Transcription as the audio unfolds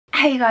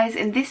Hey guys,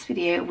 in this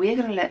video we're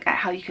going to look at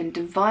how you can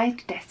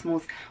divide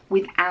decimals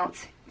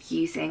without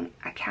using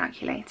a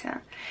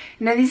calculator.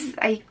 Now this is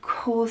a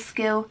core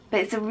skill,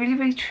 but it's a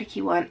really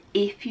tricky one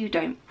if you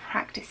don't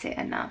practice it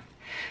enough.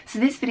 So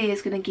this video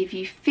is going to give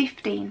you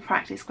 15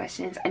 practice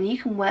questions and you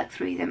can work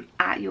through them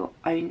at your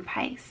own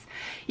pace.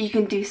 You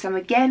can do some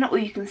again or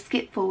you can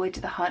skip forward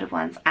to the harder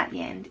ones at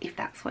the end if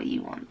that's what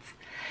you want.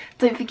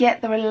 Don't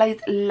forget there are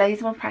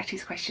loads more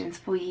practice questions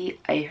for you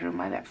over on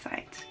my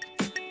website.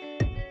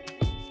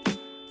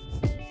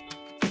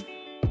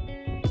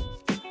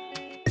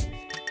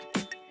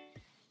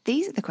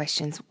 These are the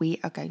questions we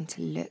are going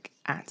to look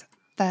at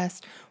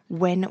first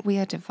when we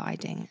are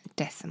dividing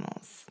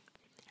decimals.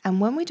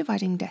 And when we're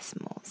dividing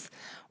decimals,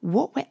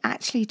 what we're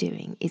actually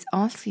doing is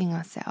asking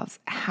ourselves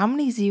how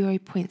many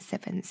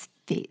 0.7s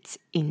fit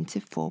into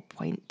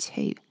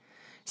 4.2.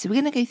 So we're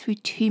going to go through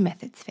two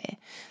methods here.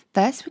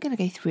 First, we're going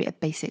to go through a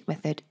basic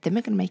method, then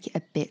we're going to make it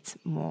a bit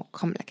more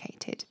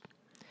complicated.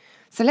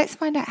 So let's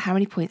find out how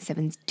many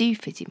 0.7s do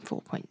fit in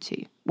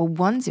 4.2. Well,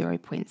 one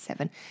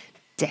 0.7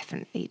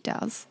 definitely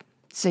does.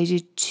 So do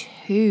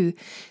two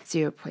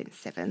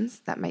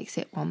 0.7s, that makes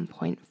it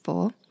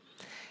 1.4.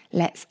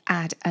 Let's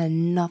add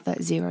another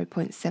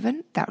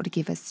 0.7, that would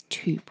give us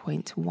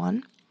 2.1.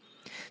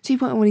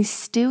 2.1 is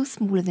still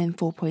smaller than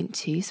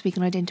 4.2, so we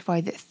can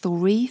identify that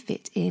 3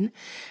 fit in.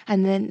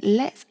 And then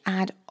let's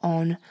add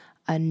on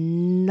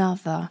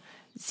another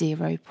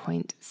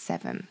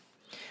 0.7.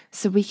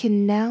 So we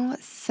can now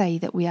say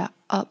that we are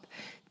up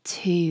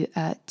to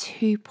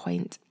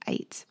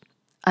 2.8.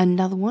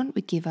 Another one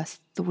would give us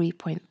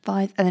 3.5,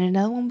 and then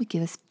another one would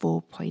give us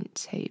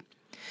 4.2.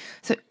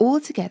 So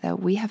altogether,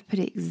 we have put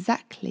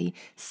exactly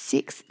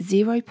 6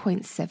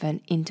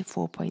 0.7 into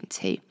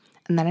 4.2,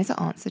 and that is our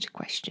answer to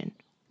question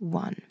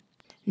 1.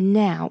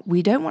 Now,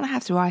 we don't want to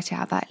have to write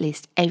out that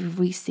list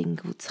every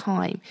single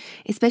time,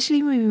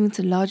 especially when we move on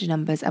to larger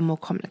numbers and more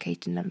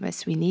complicated numbers,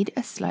 so we need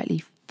a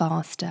slightly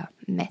faster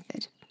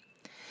method.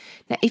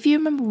 Now, if you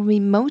remember when we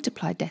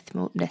multiplied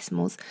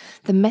decimals,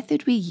 the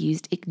method we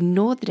used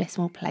ignored the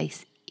decimal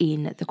place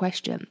in the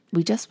question.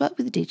 We just worked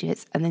with the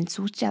digits and then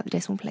sorted out the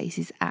decimal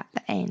places at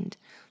the end.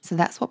 So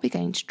that's what we're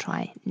going to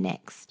try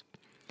next.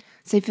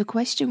 So for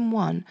question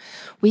 1,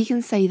 we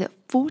can say that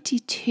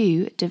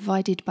 42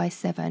 divided by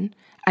 7,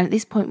 and at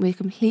this point we're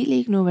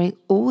completely ignoring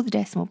all the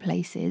decimal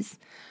places,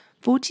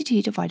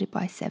 42 divided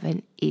by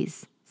 7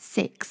 is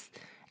 6.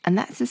 And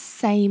that's the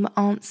same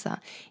answer,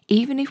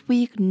 even if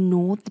we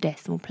ignore the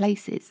decimal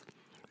places,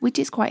 which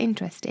is quite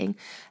interesting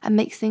and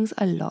makes things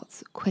a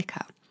lot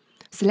quicker.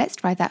 So let's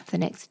try that for the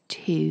next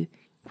 2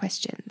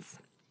 questions.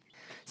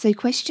 So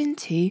question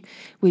 2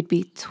 would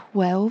be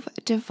 12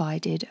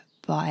 divided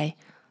by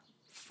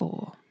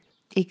 4.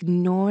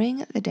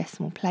 Ignoring the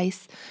decimal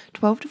place,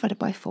 12 divided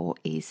by 4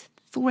 is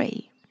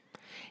 3.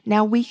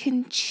 Now we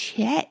can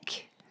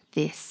check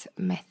this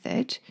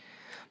method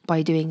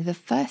by doing the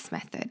first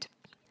method.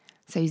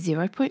 So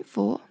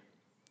 0.4,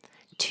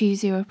 2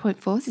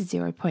 0.4s is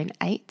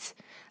 0.8,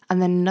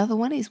 and then another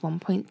one is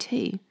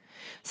 1.2.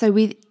 So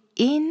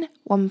within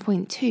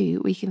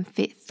 1.2, we can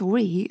fit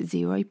 3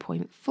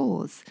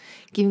 0.4s,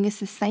 giving us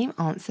the same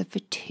answer for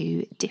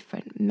 2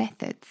 different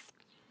methods.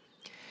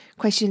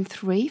 Question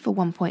 3 for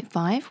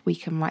 1.5, we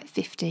can write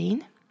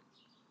 15.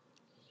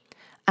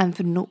 And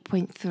for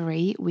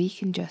 0.3, we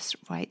can just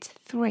write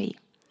 3.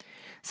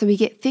 So we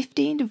get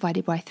 15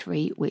 divided by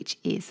 3, which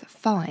is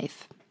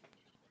 5.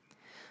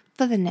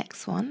 For the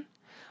next one,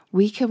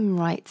 we can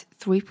write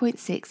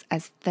 3.6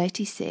 as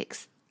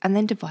 36 and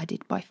then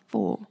divided by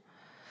 4.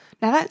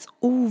 Now that's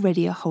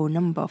already a whole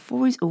number.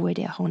 4 is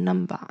already a whole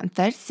number, and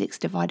 36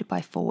 divided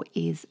by 4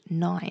 is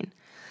 9.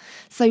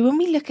 So when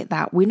we look at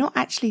that, we're not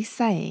actually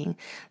saying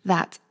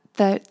that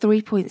the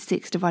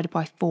 3.6 divided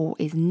by 4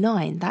 is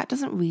 9. That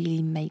doesn't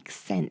really make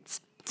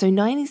sense. So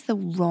 9 is the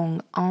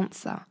wrong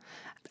answer.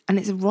 And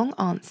it's a wrong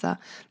answer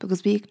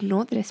because we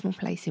ignore the decimal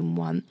place in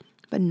one,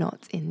 but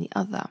not in the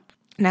other.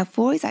 Now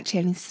 4 is actually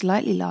only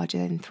slightly larger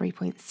than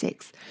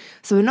 3.6.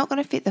 So we're not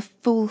going to fit the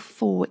full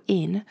 4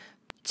 in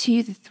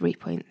to the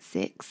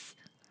 3.6.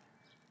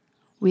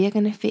 We are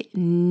going to fit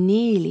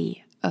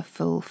nearly a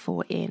full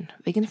 4 in.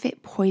 We're going to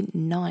fit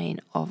 0.9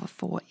 of a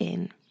 4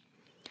 in.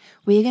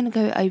 We're going to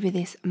go over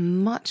this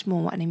much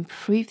more and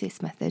improve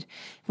this method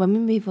when we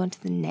move on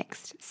to the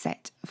next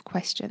set of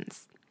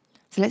questions.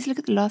 So let's look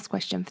at the last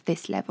question for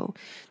this level,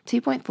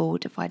 2.4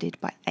 divided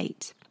by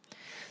 8.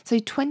 So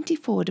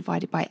 24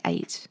 divided by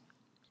 8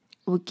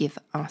 will give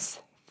us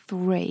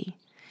 3.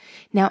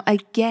 Now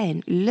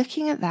again,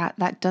 looking at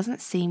that doesn't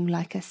seem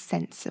like a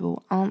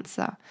sensible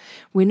answer.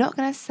 We're not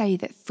going to say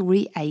that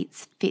 3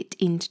 8s fit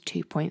into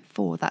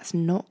 2.4. That's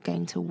not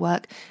going to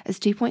work, as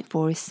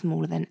 2.4 is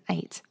smaller than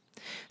 8.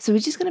 So we're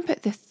just going to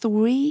put the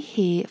 3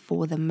 here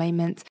for the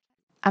moment,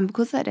 and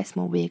because that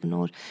decimal we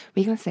ignored,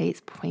 we're going to say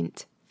it's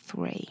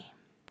 0.3.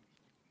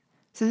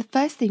 So the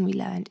first thing we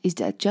learned is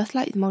that just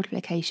like with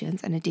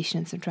multiplications and addition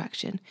and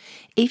subtraction,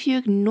 if you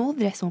ignore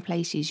the decimal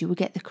places, you will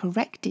get the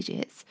correct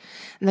digits,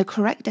 and the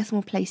correct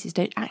decimal places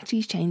don't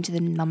actually change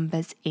the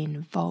numbers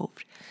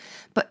involved.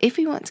 But if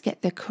we want to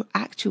get the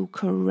actual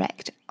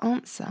correct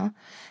answer,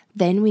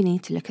 then we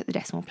need to look at the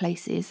decimal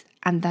places,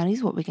 and that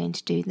is what we're going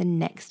to do in the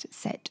next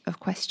set of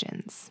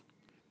questions.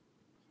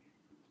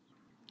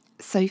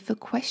 So for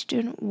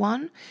question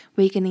 1,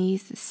 we're going to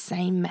use the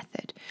same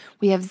method.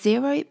 We have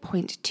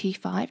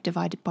 0.25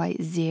 divided by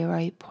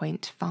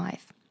 0.5.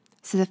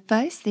 So the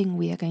first thing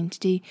we are going to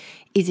do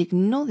is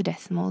ignore the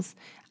decimals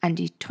and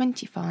do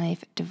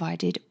 25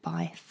 divided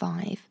by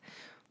 5,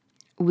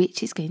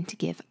 which is going to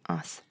give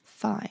us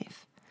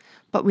 5.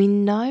 But we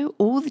know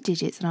all the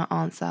digits in our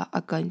answer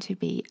are going to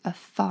be a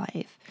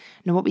 5.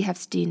 Now what we have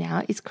to do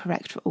now is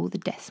correct for all the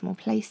decimal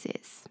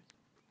places.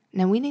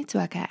 Now we need to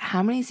work out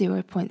how many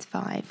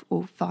 0.5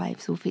 or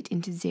 5s will fit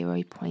into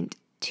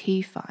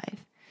 0.25.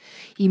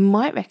 You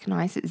might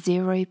recognise that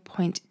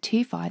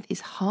 0.25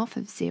 is half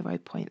of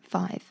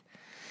 0.5.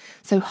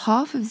 So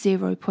half of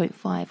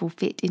 0.5 will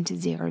fit into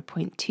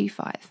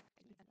 0.25.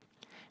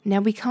 Now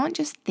we can't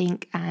just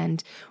think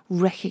and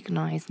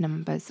recognise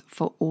numbers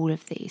for all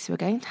of these. So we're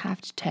going to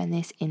have to turn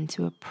this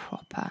into a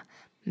proper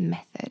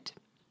method.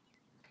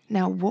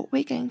 Now what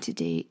we're going to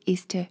do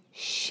is to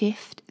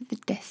shift the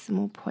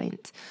decimal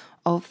point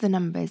of the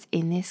numbers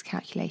in this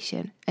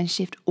calculation and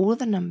shift all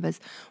the numbers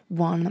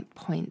 1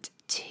 point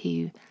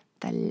to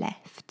the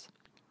left.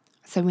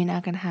 So we're now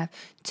going to have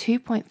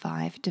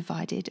 2.5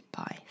 divided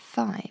by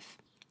 5.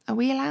 Are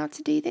we allowed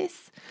to do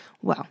this?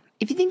 Well,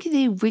 if you think of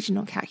the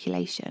original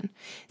calculation,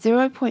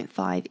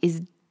 0.5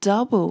 is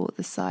double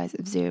the size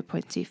of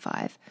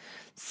 0.25,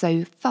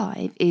 so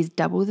 5 is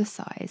double the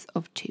size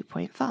of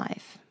 2.5.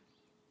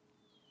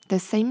 The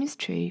same is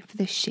true for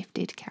the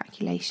shifted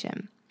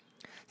calculation.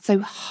 So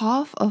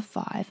half of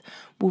 5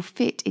 will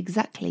fit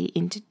exactly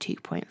into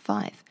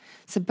 2.5.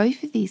 So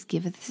both of these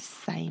give us the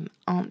same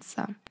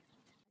answer.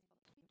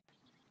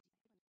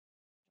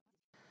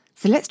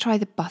 So let's try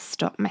the bus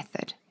stop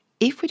method.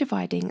 If we're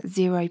dividing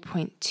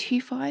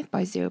 0.25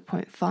 by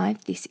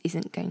 0.5, this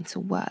isn't going to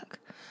work.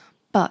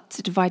 But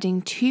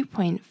dividing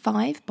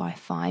 2.5 by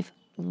 5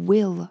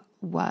 will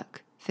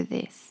work for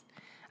this.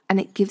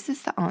 And it gives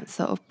us the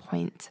answer of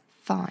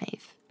 0.5.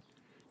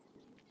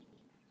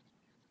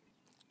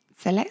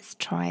 So let's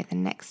try the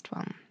next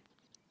one.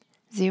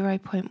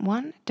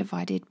 0.1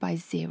 divided by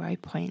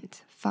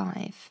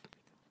 0.5.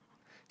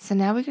 So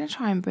now we're going to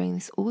try and bring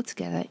this all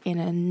together in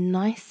a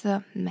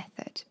nicer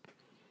method.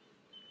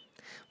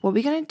 What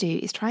we're going to do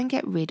is try and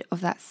get rid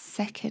of that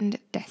second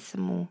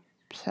decimal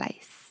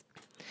place,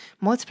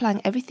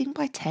 multiplying everything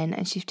by 10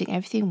 and shifting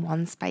everything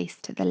one space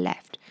to the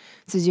left.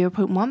 So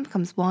 0.1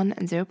 becomes 1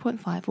 and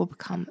 0.5 will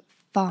become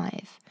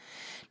 5.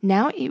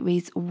 Now it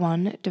reads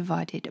 1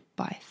 divided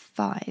by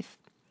 5.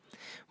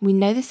 We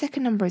know the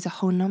second number is a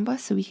whole number,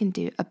 so we can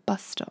do a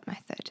bus stop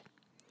method.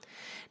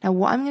 Now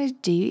what I'm going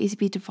to do is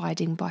be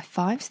dividing by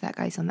 5, so that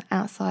goes on the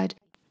outside.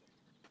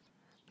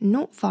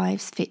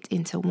 0.5s fit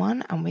into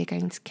 1, and we're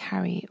going to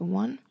carry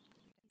 1.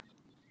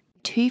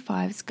 2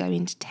 5s go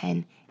into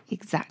 10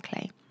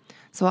 exactly.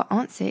 So our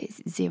answer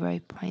is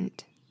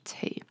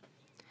 0.2.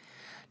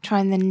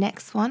 Trying the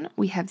next one,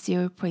 we have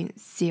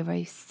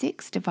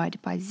 0.06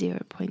 divided by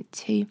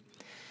 0.2.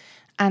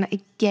 And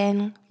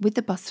again, with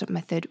the bus stop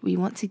method, we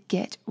want to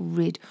get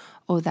rid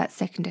of that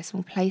second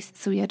decimal place,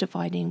 so we are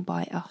dividing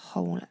by a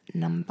whole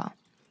number.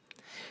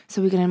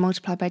 So we're going to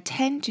multiply by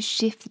 10 to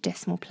shift the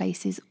decimal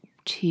places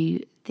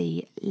to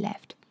the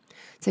left.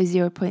 So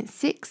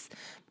 0.6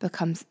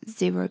 becomes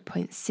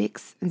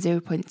 0.6 and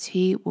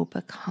 0.2 will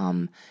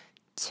become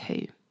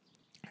 2.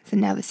 So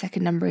now the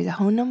second number is a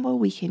whole number,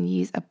 we can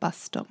use a bus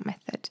stop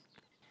method.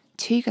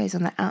 2 goes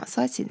on the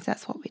outside since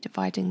that's what we're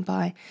dividing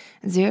by,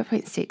 and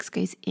 0.6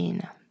 goes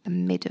in the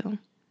middle.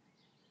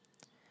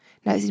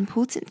 Now it's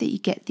important that you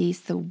get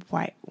these the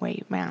right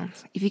way round.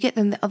 If you get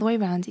them the other way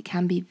round, it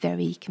can be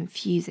very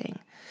confusing.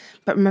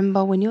 But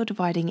remember, when you're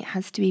dividing, it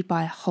has to be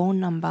by a whole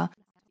number.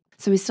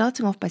 So we're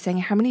starting off by saying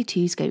how many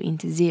 2's go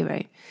into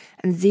 0,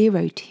 and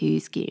 0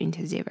 2's go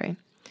into 0.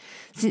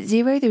 Since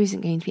 0, there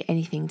isn't going to be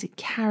anything to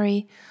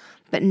carry,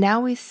 but now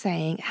we're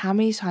saying how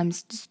many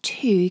times does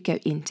 2 go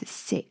into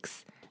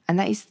 6, and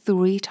that is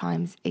 3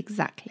 times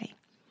exactly.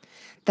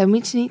 Then we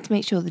just need to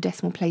make sure the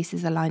decimal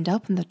places are lined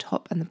up in the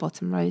top and the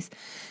bottom rows,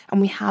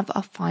 and we have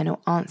our final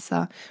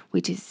answer,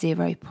 which is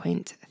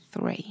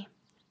 0.3.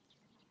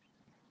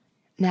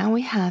 Now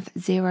we have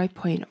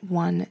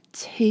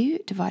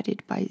 0.12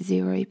 divided by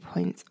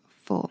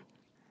 0.4.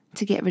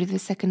 To get rid of the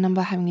second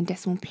number having a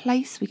decimal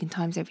place, we can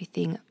times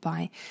everything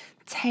by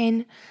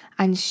 10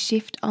 and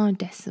shift our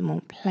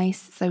decimal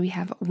place. So we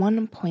have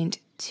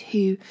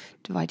 1.2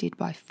 divided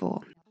by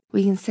 4.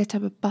 We can set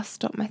up a bus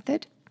stop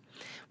method.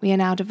 We are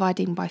now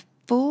dividing by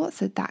 4,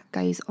 so that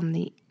goes on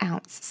the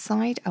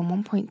outside,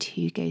 and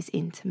 1.2 goes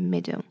into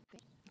middle.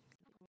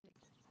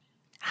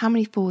 How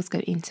many 4's go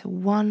into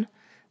 1?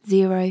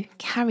 0,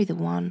 carry the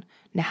 1.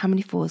 Now how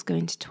many 4's go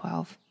into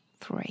 12?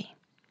 3.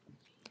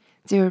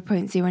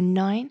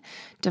 0.09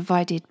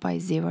 divided by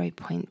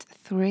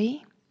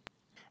 0.3.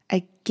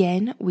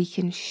 Again, we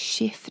can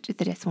shift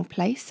the decimal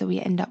place, so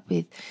we end up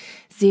with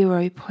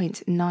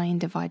 0.9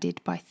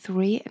 divided by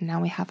 3, and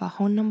now we have our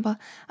whole number,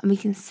 and we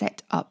can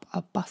set up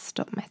our bus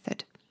stop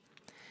method.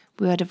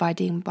 We are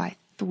dividing by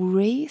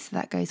 3, so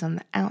that goes on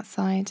the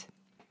outside,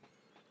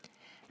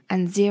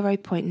 and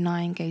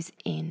 0.9 goes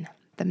in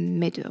the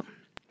middle.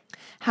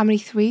 How many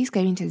 3s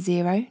go into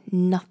 0?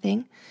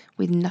 Nothing,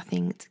 with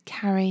nothing to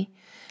carry.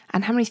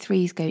 And how many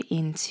 3s go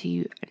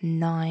into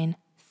 9?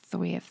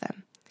 3 of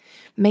them.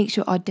 Make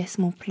sure our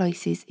decimal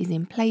places is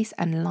in place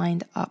and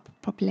lined up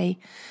properly,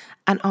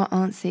 and our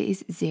answer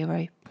is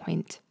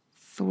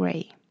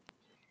 0.3.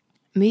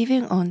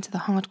 Moving on to the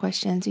hard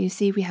questions, you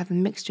see we have a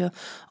mixture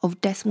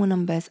of decimal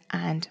numbers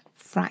and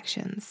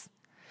fractions.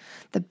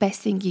 The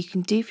best thing you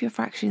can do for your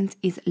fractions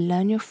is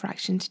learn your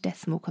fraction to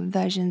decimal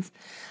conversions,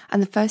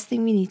 and the first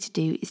thing we need to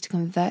do is to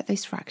convert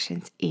those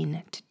fractions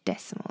into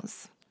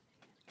decimals.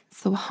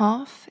 So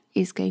half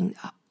is going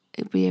up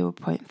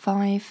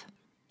 0.5,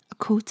 a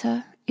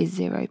quarter is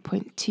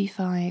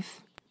 0.25,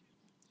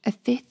 a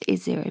fifth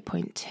is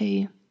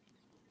 0.2,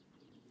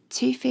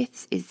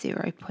 2/5 is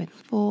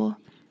 0.4,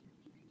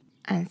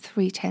 and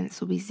 3/10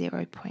 will be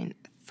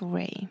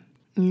 0.3.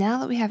 Now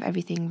that we have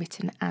everything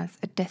written as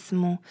a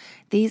decimal,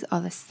 these are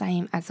the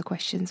same as the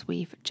questions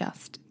we've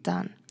just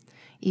done,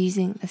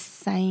 using the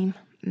same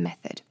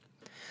method.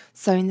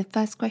 So in the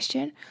first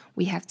question,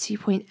 we have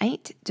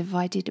 2.8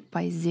 divided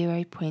by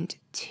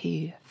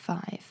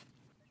 0.25.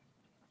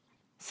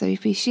 So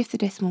if we shift the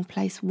decimal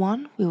place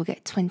 1, we will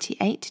get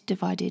 28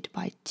 divided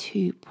by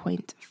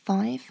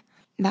 2.5.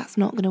 That's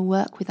not going to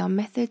work with our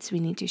method, so we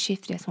need to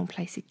shift the decimal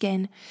place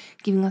again,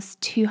 giving us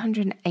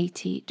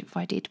 280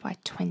 divided by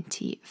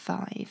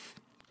 25.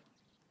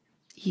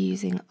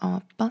 Using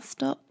our bus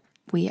stop,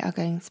 we are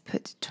going to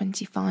put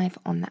 25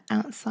 on the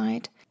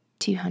outside,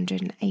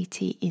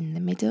 280 in the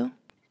middle.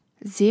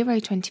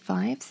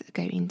 0.25s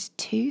go into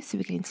 2, so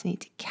we're going to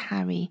need to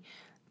carry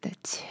the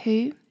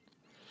 2.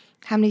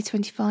 How many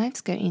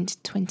 25s go into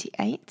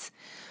 28?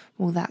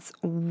 Well, that's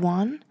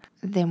 1.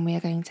 Then we are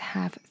going to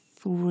have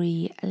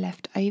 3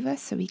 left over,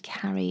 so we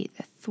carry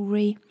the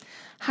 3.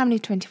 How many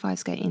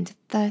 25s go into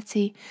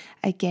 30?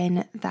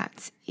 Again,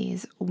 that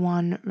is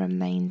 1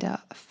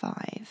 remainder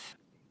 5.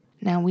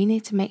 Now we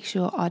need to make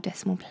sure our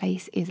decimal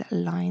place is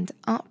lined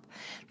up.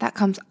 That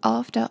comes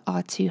after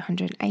our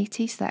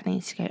 280, so that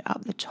needs to go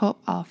up the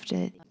top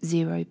after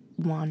 0,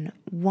 1,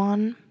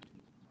 1.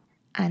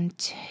 And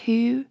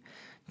 2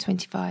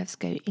 25s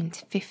go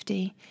into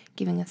 50,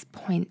 giving us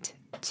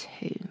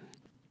 0.2.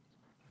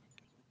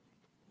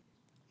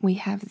 We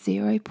have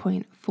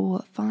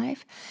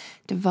 0.45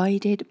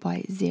 divided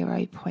by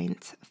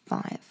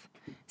 0.5.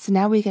 So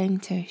now we're going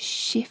to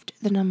shift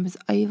the numbers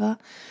over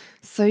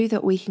so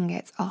that we can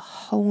get a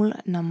whole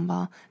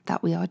number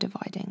that we are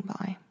dividing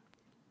by.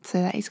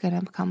 So that is going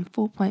to become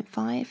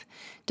 4.5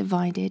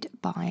 divided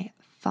by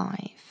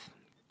 5.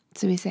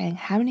 So we're saying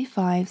how many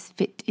 5s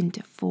fit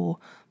into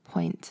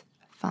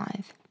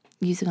 4.5?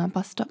 Using our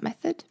bus stop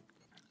method,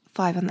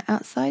 5 on the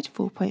outside,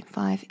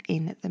 4.5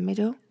 in the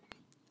middle.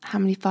 How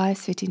many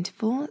 5s fit into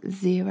 4?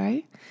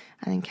 0,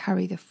 and then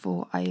carry the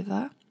 4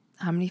 over.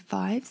 How many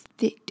 5s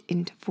fit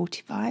into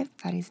 45?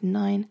 That is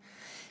 9.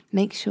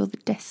 Make sure the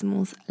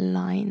decimals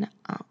line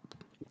up.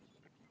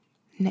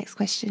 Next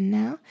question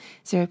now,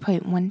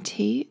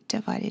 0.12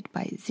 divided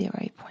by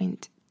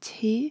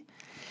 0.2.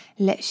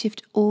 Let's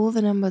shift all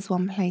the numbers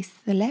one place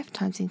to the left,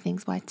 timesing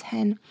things by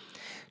 10,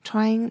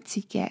 trying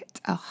to get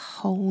a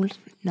whole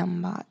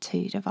number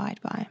to divide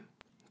by.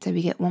 So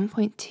we get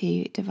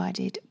 1.2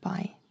 divided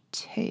by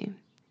 2.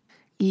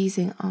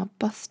 Using our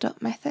bus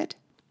stop method,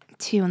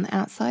 2 on the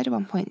outside,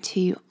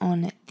 1.2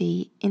 on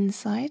the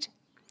inside.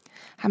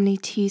 How many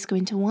 2's go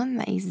into 1?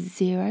 That is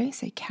 0,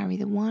 so carry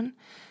the 1.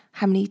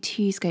 How many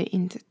 2's go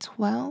into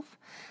 12?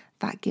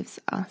 That gives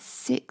us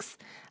 6,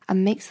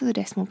 and make sure the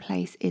decimal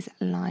place is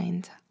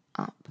lined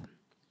up.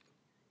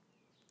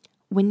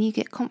 When you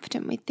get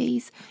confident with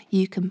these,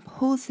 you can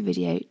pause the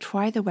video,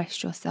 try the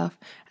rest yourself,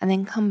 and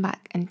then come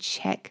back and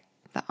check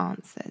the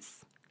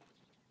answers.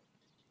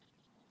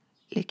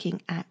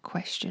 Looking at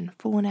question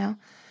 4 now.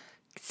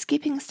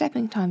 Skipping a step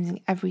and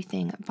timesing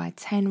everything by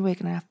 10, we're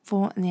going to have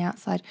 4 on the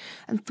outside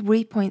and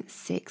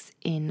 3.6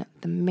 in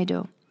the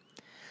middle.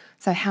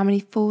 So how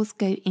many 4's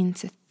go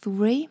into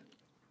 3?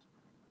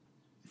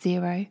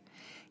 0.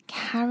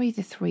 Carry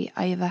the 3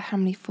 over. How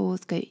many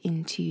 4's go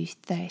into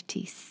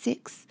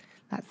 36?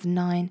 That's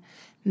 9.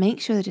 Make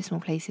sure the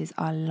decimal places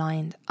are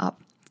lined up,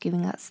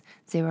 giving us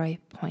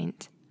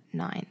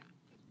 0.9.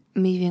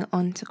 Moving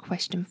on to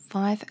question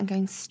 5 and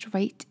going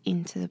straight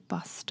into the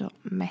bus stop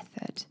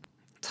method.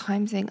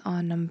 Timesing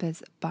our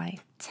numbers by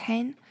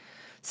 10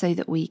 so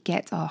that we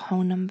get our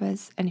whole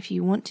numbers. And if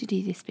you want to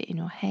do this bit in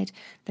your head,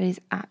 that is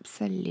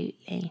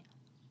absolutely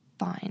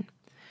fine.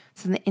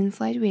 So on the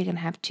inside, we're going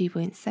to have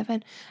 2.7,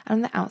 and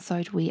on the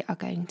outside, we are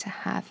going to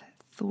have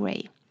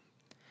 3.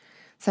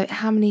 So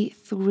how many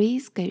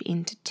 3's go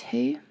into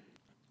 2?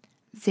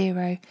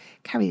 0.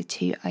 Carry the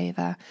 2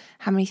 over.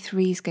 How many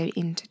 3's go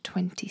into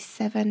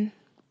 27?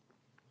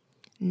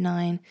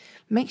 0.9.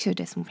 Make sure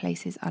decimal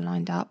places are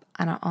lined up,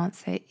 and our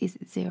answer is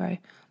 0.9.